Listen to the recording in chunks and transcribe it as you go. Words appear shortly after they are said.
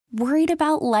Worried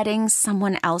about letting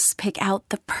someone else pick out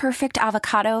the perfect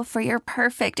avocado for your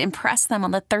perfect impress them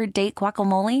on the third date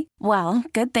guacamole? Well,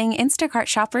 good thing Instacart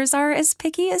shoppers are as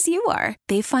picky as you are.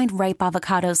 They find ripe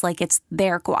avocados like it's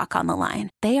their guac on the line.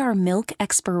 They are milk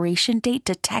expiration date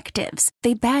detectives.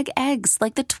 They bag eggs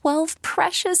like the 12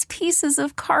 precious pieces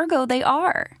of cargo they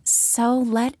are. So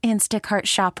let Instacart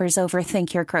shoppers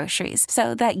overthink your groceries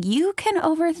so that you can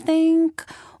overthink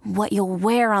what you'll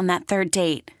wear on that third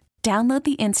date. Download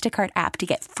the Instacart app to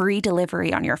get free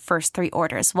delivery on your first 3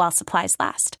 orders while supplies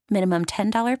last. Minimum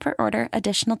 $10 per order.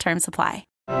 Additional terms apply.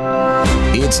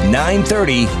 It's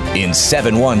 930 in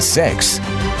 716.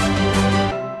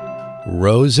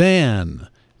 Roseanne.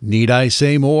 Need I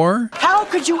say more? How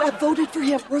could you have voted for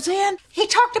him, Roseanne? He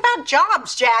talked about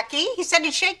jobs, Jackie. He said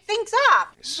he'd shake things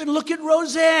up. Look at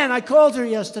Roseanne. I called her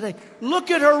yesterday. Look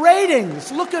at her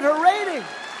ratings. Look at her ratings.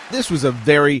 This was a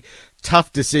very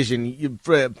tough decision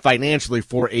financially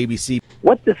for ABC.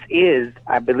 What this is,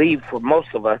 I believe, for most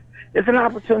of us, is an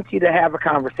opportunity to have a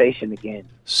conversation again.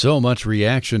 So much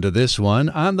reaction to this one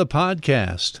on the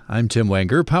podcast. I'm Tim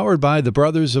Wenger, powered by the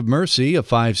Brothers of Mercy, a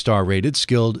 5-star rated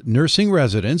skilled nursing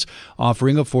residence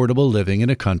offering affordable living in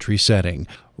a country setting.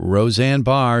 Roseanne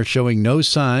Barr showing no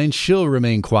signs she'll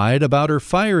remain quiet about her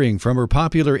firing from her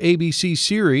popular ABC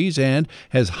series and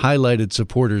has highlighted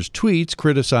supporters' tweets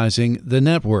criticizing the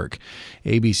network.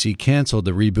 ABC canceled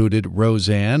the rebooted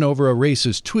Roseanne over a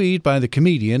racist tweet by the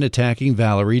comedian attacking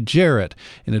Valerie Jarrett,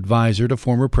 an advisor to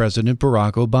former President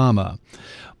Barack Obama.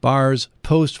 Barr's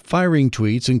post-firing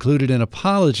tweets included an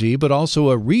apology, but also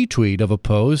a retweet of a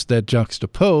post that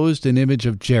juxtaposed an image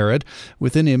of Jarrett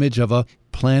with an image of a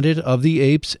Planet of the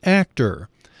Apes actor.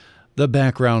 The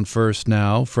background first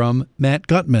now from Matt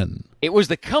Gutman. It was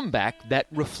the comeback that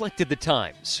reflected the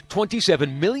times.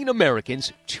 27 million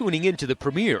Americans tuning into the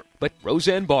premiere, but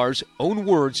Roseanne Barr's own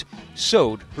words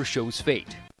sewed her show's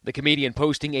fate. The comedian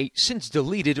posting a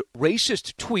since-deleted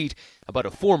racist tweet about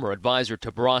a former advisor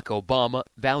to Barack Obama,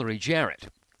 Valerie Jarrett,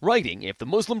 writing, "If the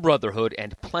Muslim Brotherhood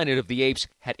and Planet of the Apes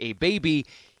had a baby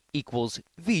equals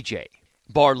VJ."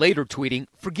 Barr later tweeting,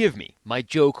 "Forgive me, my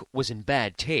joke was in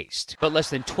bad taste." But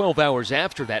less than 12 hours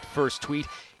after that first tweet,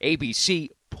 ABC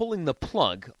pulling the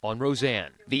plug on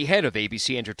Roseanne. The head of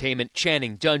ABC Entertainment,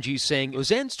 Channing Dungey, saying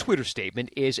Roseanne's Twitter statement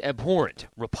is abhorrent,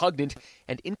 repugnant,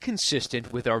 and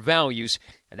inconsistent with our values,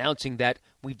 announcing that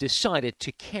we've decided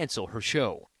to cancel her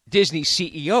show. Disney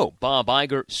CEO Bob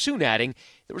Iger soon adding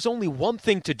there was only one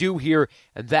thing to do here,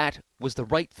 and that was the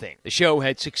right thing. The show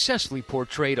had successfully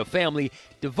portrayed a family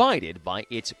divided by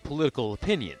its political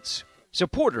opinions.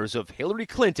 Supporters of Hillary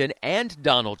Clinton and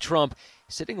Donald Trump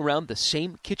sitting around the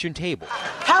same kitchen table.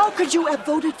 How could you have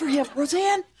voted for him,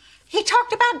 Roseanne? He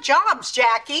talked about jobs,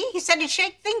 Jackie. He said he'd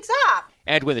shake things up.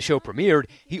 And when the show premiered,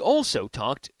 he also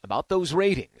talked about those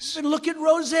ratings. Look at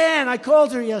Roseanne. I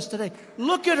called her yesterday.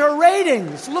 Look at her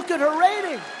ratings. Look at her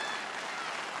ratings.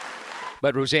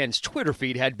 But Roseanne's Twitter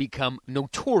feed had become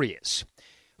notorious,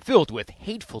 filled with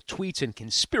hateful tweets and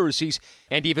conspiracies,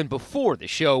 and even before the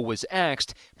show was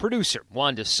axed, producer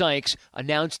Wanda Sykes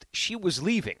announced she was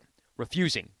leaving,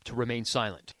 refusing to remain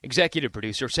silent. Executive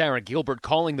producer Sarah Gilbert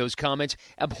calling those comments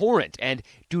abhorrent and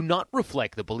do not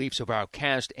reflect the beliefs of our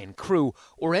cast and crew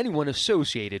or anyone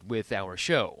associated with our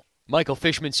show. Michael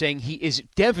Fishman saying he is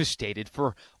devastated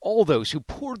for all those who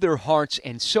poured their hearts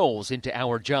and souls into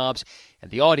our jobs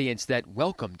and the audience that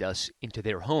welcomed us into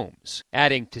their homes.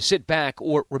 Adding to sit back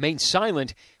or remain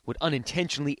silent would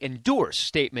unintentionally endorse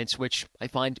statements which I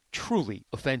find truly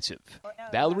offensive.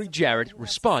 Valerie Jarrett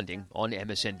responding on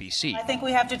MSNBC. I think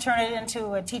we have to turn it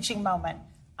into a teaching moment.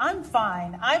 I'm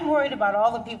fine. I'm worried about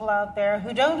all the people out there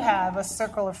who don't have a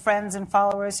circle of friends and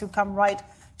followers who come right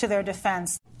to their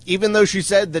defense. Even though she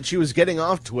said that she was getting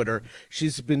off Twitter,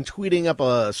 she's been tweeting up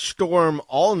a storm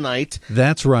all night.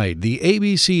 That's right. The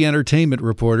ABC entertainment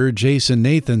reporter Jason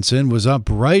Nathanson was up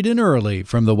bright and early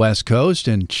from the West Coast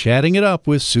and chatting it up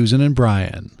with Susan and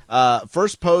Brian.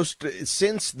 First post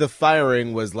since the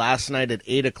firing was last night at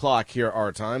 8 o'clock here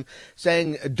our time,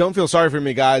 saying, "Don't feel sorry for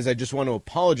me, guys. I just want to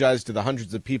apologize to the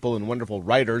hundreds of people and wonderful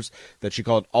writers," that she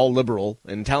called all liberal,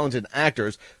 and talented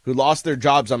actors who lost their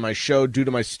jobs on my show due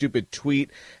to my stupid tweet,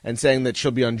 and saying that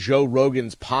she'll be on Joe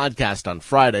Rogan's podcast on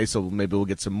Friday, so maybe we'll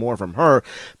get some more from her.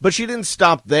 But she didn't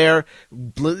stop there,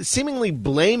 seemingly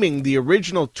blaming the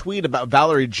original tweet about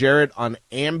Valerie Jarrett on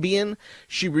Ambien.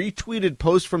 She retweeted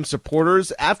posts from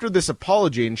supporters after this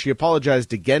apology, and she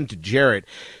apologized again to Jarrett.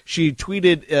 She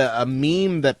tweeted a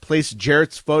meme that placed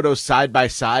Jarrett's photo side by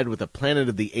side with a Planet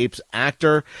of the Apes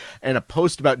actor, and a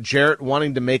post about Jarrett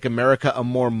wanting to make America a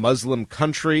more Muslim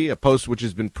country, a post which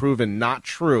has been proven not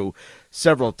true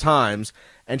several times.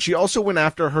 And she also went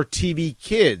after her TV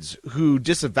kids who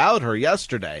disavowed her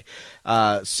yesterday.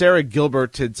 Sarah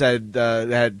Gilbert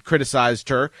had criticized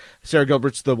her. Sarah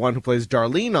Gilbert's the one who plays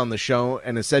Darlene on the show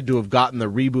and is said to have gotten the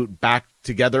reboot back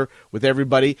together with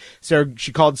everybody.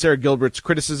 She called Sarah Gilbert's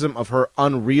criticism of her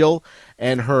unreal,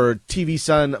 and her TV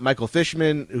son, Michael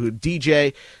Fishman, who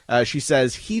DJ, she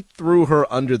says he threw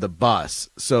her under the bus.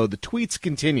 So the tweets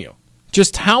continue.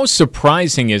 Just how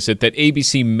surprising is it that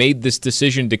ABC made this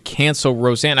decision to cancel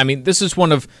Roseanne? I mean, this is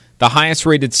one of the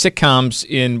highest-rated sitcoms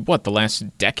in, the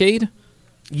last decade?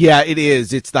 Yeah, it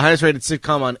is. It's the highest-rated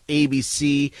sitcom on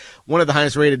ABC, one of the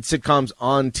highest-rated sitcoms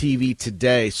on TV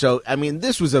today. So, I mean,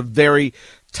 this was a very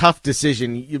tough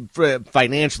decision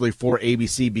financially for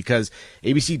ABC because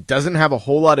ABC doesn't have a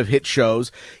whole lot of hit shows.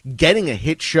 Getting a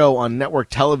hit show on network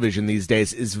television these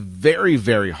days is very,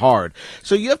 very hard.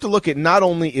 So you have to look at not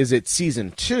only is it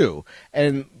season 2,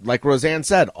 and like Roseanne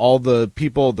said, all the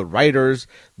people, the writers,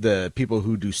 the people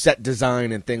who do set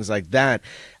design and things like that,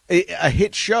 a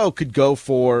hit show could go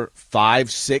for 5,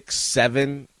 6,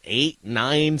 7, 8,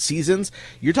 9 seasons.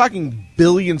 You're talking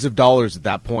billions of dollars at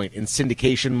that point in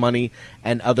syndication money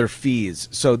and other fees.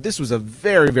 So this was a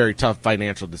very, very tough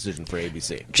financial decision for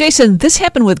ABC. Jason, this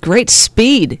happened with great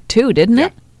speed too, didn't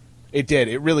it? It did.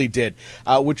 It really did,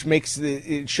 which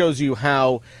it shows you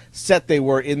how set they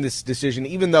were in this decision,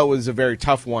 even though it was a very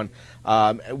tough one.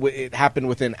 It happened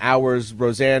within hours.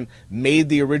 Roseanne made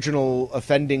the original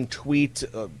offending tweet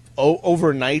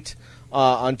overnight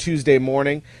on Tuesday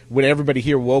morning when everybody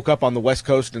here woke up on the West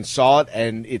Coast and saw it,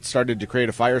 and it started to create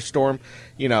a firestorm,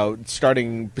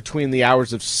 starting between the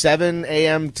hours of 7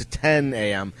 a.m. to 10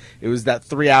 a.m. It was that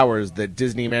 3 hours that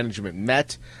Disney management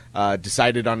met,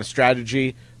 decided on a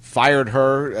strategy, fired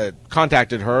her,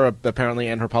 contacted her, apparently,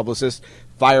 and her publicist,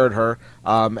 fired her,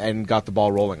 and got the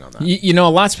ball rolling on that. A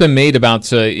lot's been made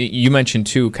about, you mentioned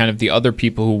too, kind of the other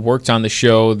people who worked on the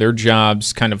show, their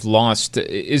jobs kind of lost.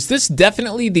 Is this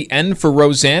definitely the end for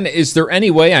Roseanne? Is there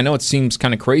any way, I know it seems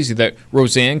kind of crazy, that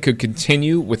Roseanne could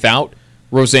continue without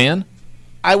Roseanne?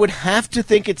 I would have to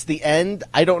think it's the end.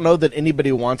 I don't know that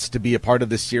anybody wants to be a part of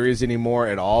this series anymore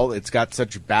at all. It's got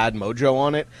such bad mojo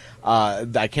on it.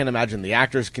 I can't imagine the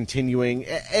actors continuing.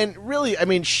 And really, I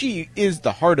mean, she is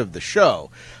the heart of the show.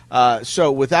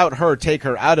 So without her, take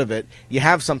her out of it, you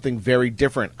have something very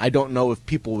different. I don't know if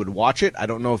people would watch it. I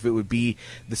don't know if it would be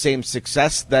the same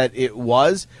success that it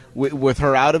was with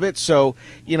her out of it. So,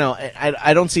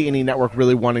 I don't see any network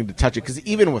really wanting to touch it, because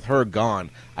even with her gone,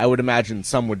 I would imagine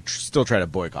some would still try to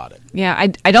boycott it. Yeah,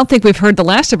 I don't think we've heard the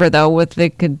last of her, though, with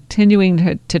the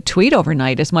continuing to tweet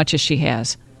overnight as much as she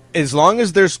has. As long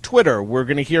as there's Twitter, we're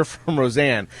going to hear from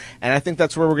Roseanne, and I think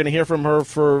that's where we're going to hear from her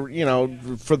for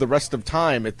the rest of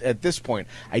time. At this point,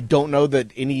 I don't know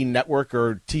that any network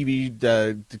or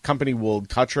TV company will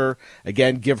touch her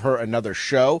again, give her another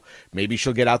show. Maybe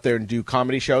she'll get out there and do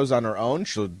comedy shows on her own.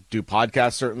 She'll do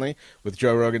podcasts, certainly, with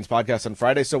Joe Rogan's podcast on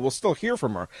Friday, so we'll still hear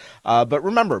from her. But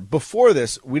remember, before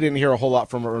this, we didn't hear a whole lot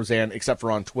from Roseanne except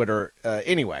for on Twitter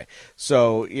anyway.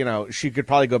 So, she could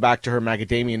probably go back to her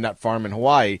macadamia nut farm in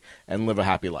Hawaii and live a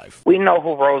happy life. We know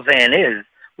who Roseanne is.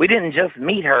 We didn't just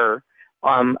meet her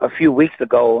a few weeks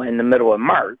ago in the middle of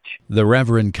March. The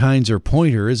Reverend Kinzer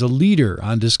Pointer is a leader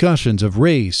on discussions of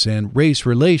race and race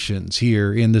relations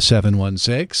here in the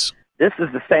 716. This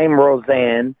is the same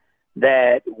Roseanne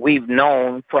that we've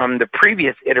known from the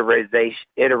previous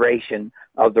iteration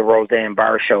of the Roseanne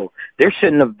Barr Show. There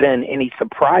shouldn't have been any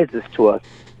surprises to us.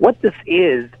 What this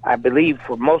is, I believe,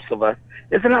 for most of us,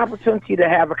 is an opportunity to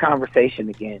have a conversation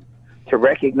again, to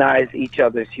recognize each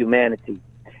other's humanity,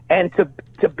 and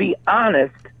to be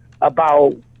honest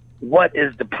about what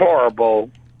is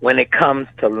deplorable when it comes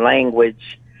to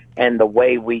language and the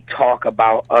way we talk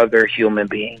about other human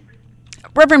beings.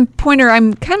 Reverend Pointer,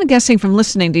 I'm kind of guessing from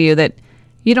listening to you that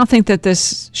you don't think that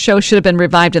this show should have been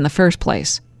revived in the first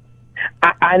place.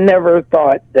 I never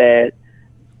thought that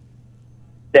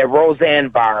Roseanne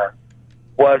Barr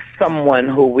was someone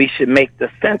who we should make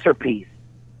the centerpiece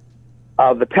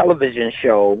of the television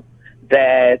show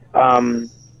that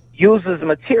uses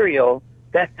material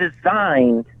that's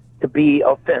designed to be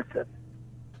offensive.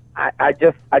 I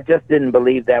just didn't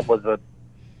believe that was a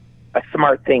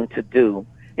smart thing to do,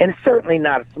 and it's certainly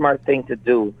not a smart thing to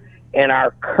do in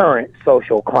our current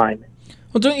social climate.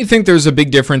 Well, don't you think there's a big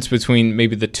difference between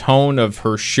maybe the tone of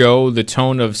her show, the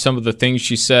tone of some of the things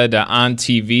she said on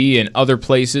TV and other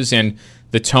places, and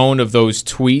the tone of those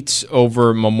tweets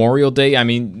over Memorial Day? I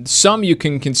mean, some you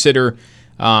can consider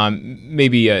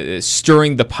maybe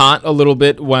stirring the pot a little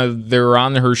bit while they're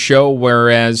on her show,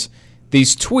 whereas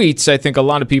these tweets, I think a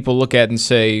lot of people look at and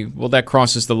say, well, that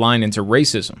crosses the line into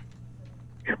racism.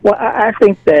 Well, I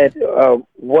think that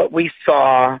what we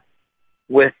saw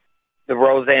with the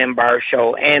Roseanne Barr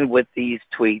show and with these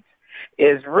tweets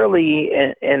is really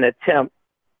an attempt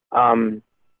to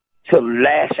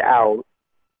lash out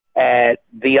at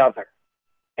the other.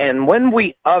 And when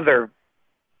we other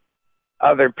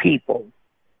people,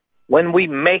 when we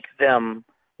make them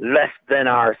less than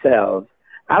ourselves,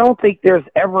 I don't think there's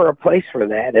ever a place for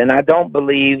that. And I don't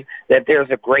believe that there's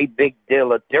a great big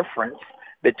deal of difference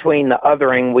between the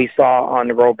othering we saw on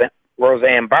the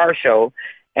Roseanne Barr show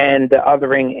and the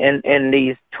othering in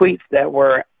these tweets that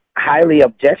were highly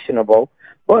objectionable.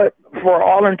 But for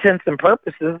all intents and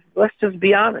purposes, let's just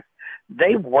be honest,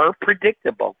 they were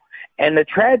predictable. And the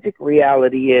tragic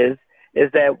reality is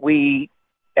that we,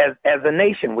 as a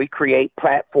nation, we create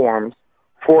platforms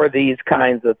for these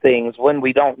kinds of things when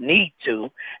we don't need to.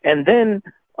 And then,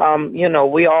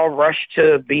 we all rush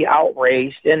to be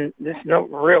outraged, and there's no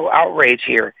real outrage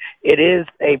here. It is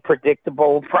a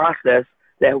predictable process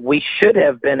that we should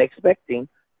have been expecting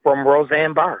from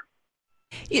Roseanne Barr.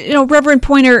 Reverend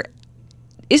Pointer,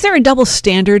 is there a double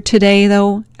standard today,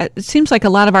 though? It seems like a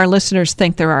lot of our listeners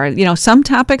think there are. Some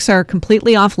topics are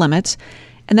completely off limits,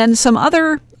 and then some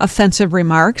other offensive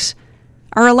remarks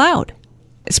are allowed,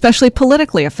 especially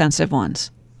politically offensive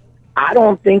ones. I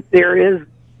don't think there is.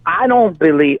 I don't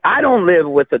live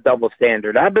with a double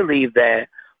standard. I believe that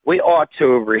we ought to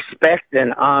respect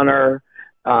and honor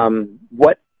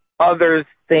what others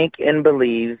think and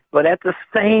believe, but at the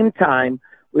same time,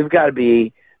 we've got to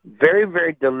be very,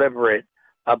 very deliberate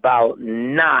about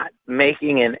not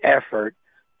making an effort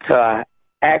to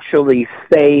actually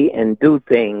say and do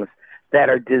things that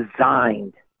are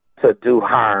designed to do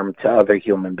harm to other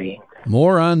human beings.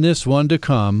 More on this one to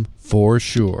come for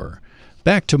sure.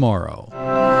 Back tomorrow.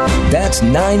 That's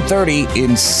 930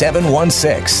 in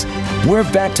 716. We're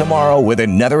back tomorrow with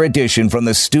another edition from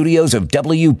the studios of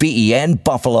WBEN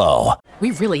Buffalo. We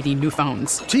really need new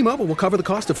phones. T-Mobile will cover the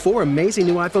cost of 4 amazing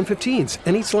new iPhone 15s,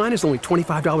 and each line is only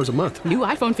 $25 a month. New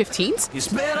iPhone 15s? It's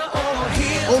better over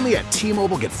here. Only at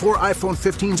T-Mobile, get 4 iPhone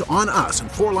 15s on us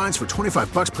and 4 lines for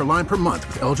 $25 per line per month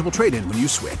with eligible trade-in when you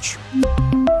switch.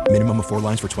 Minimum of 4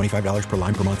 lines for $25 per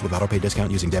line per month with autopay discount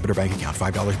using debit or bank account.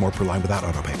 $5 more per line without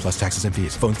autopay, plus taxes and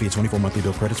fees. Phone fee at 24 monthly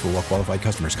bill credits for well-qualified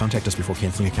customers. Contact us before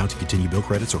canceling account to continue bill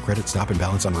credits or credit stop and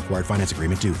balance on required finance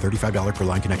agreement due. $35 per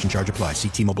line connection charge applies. See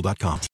T-Mobile.com.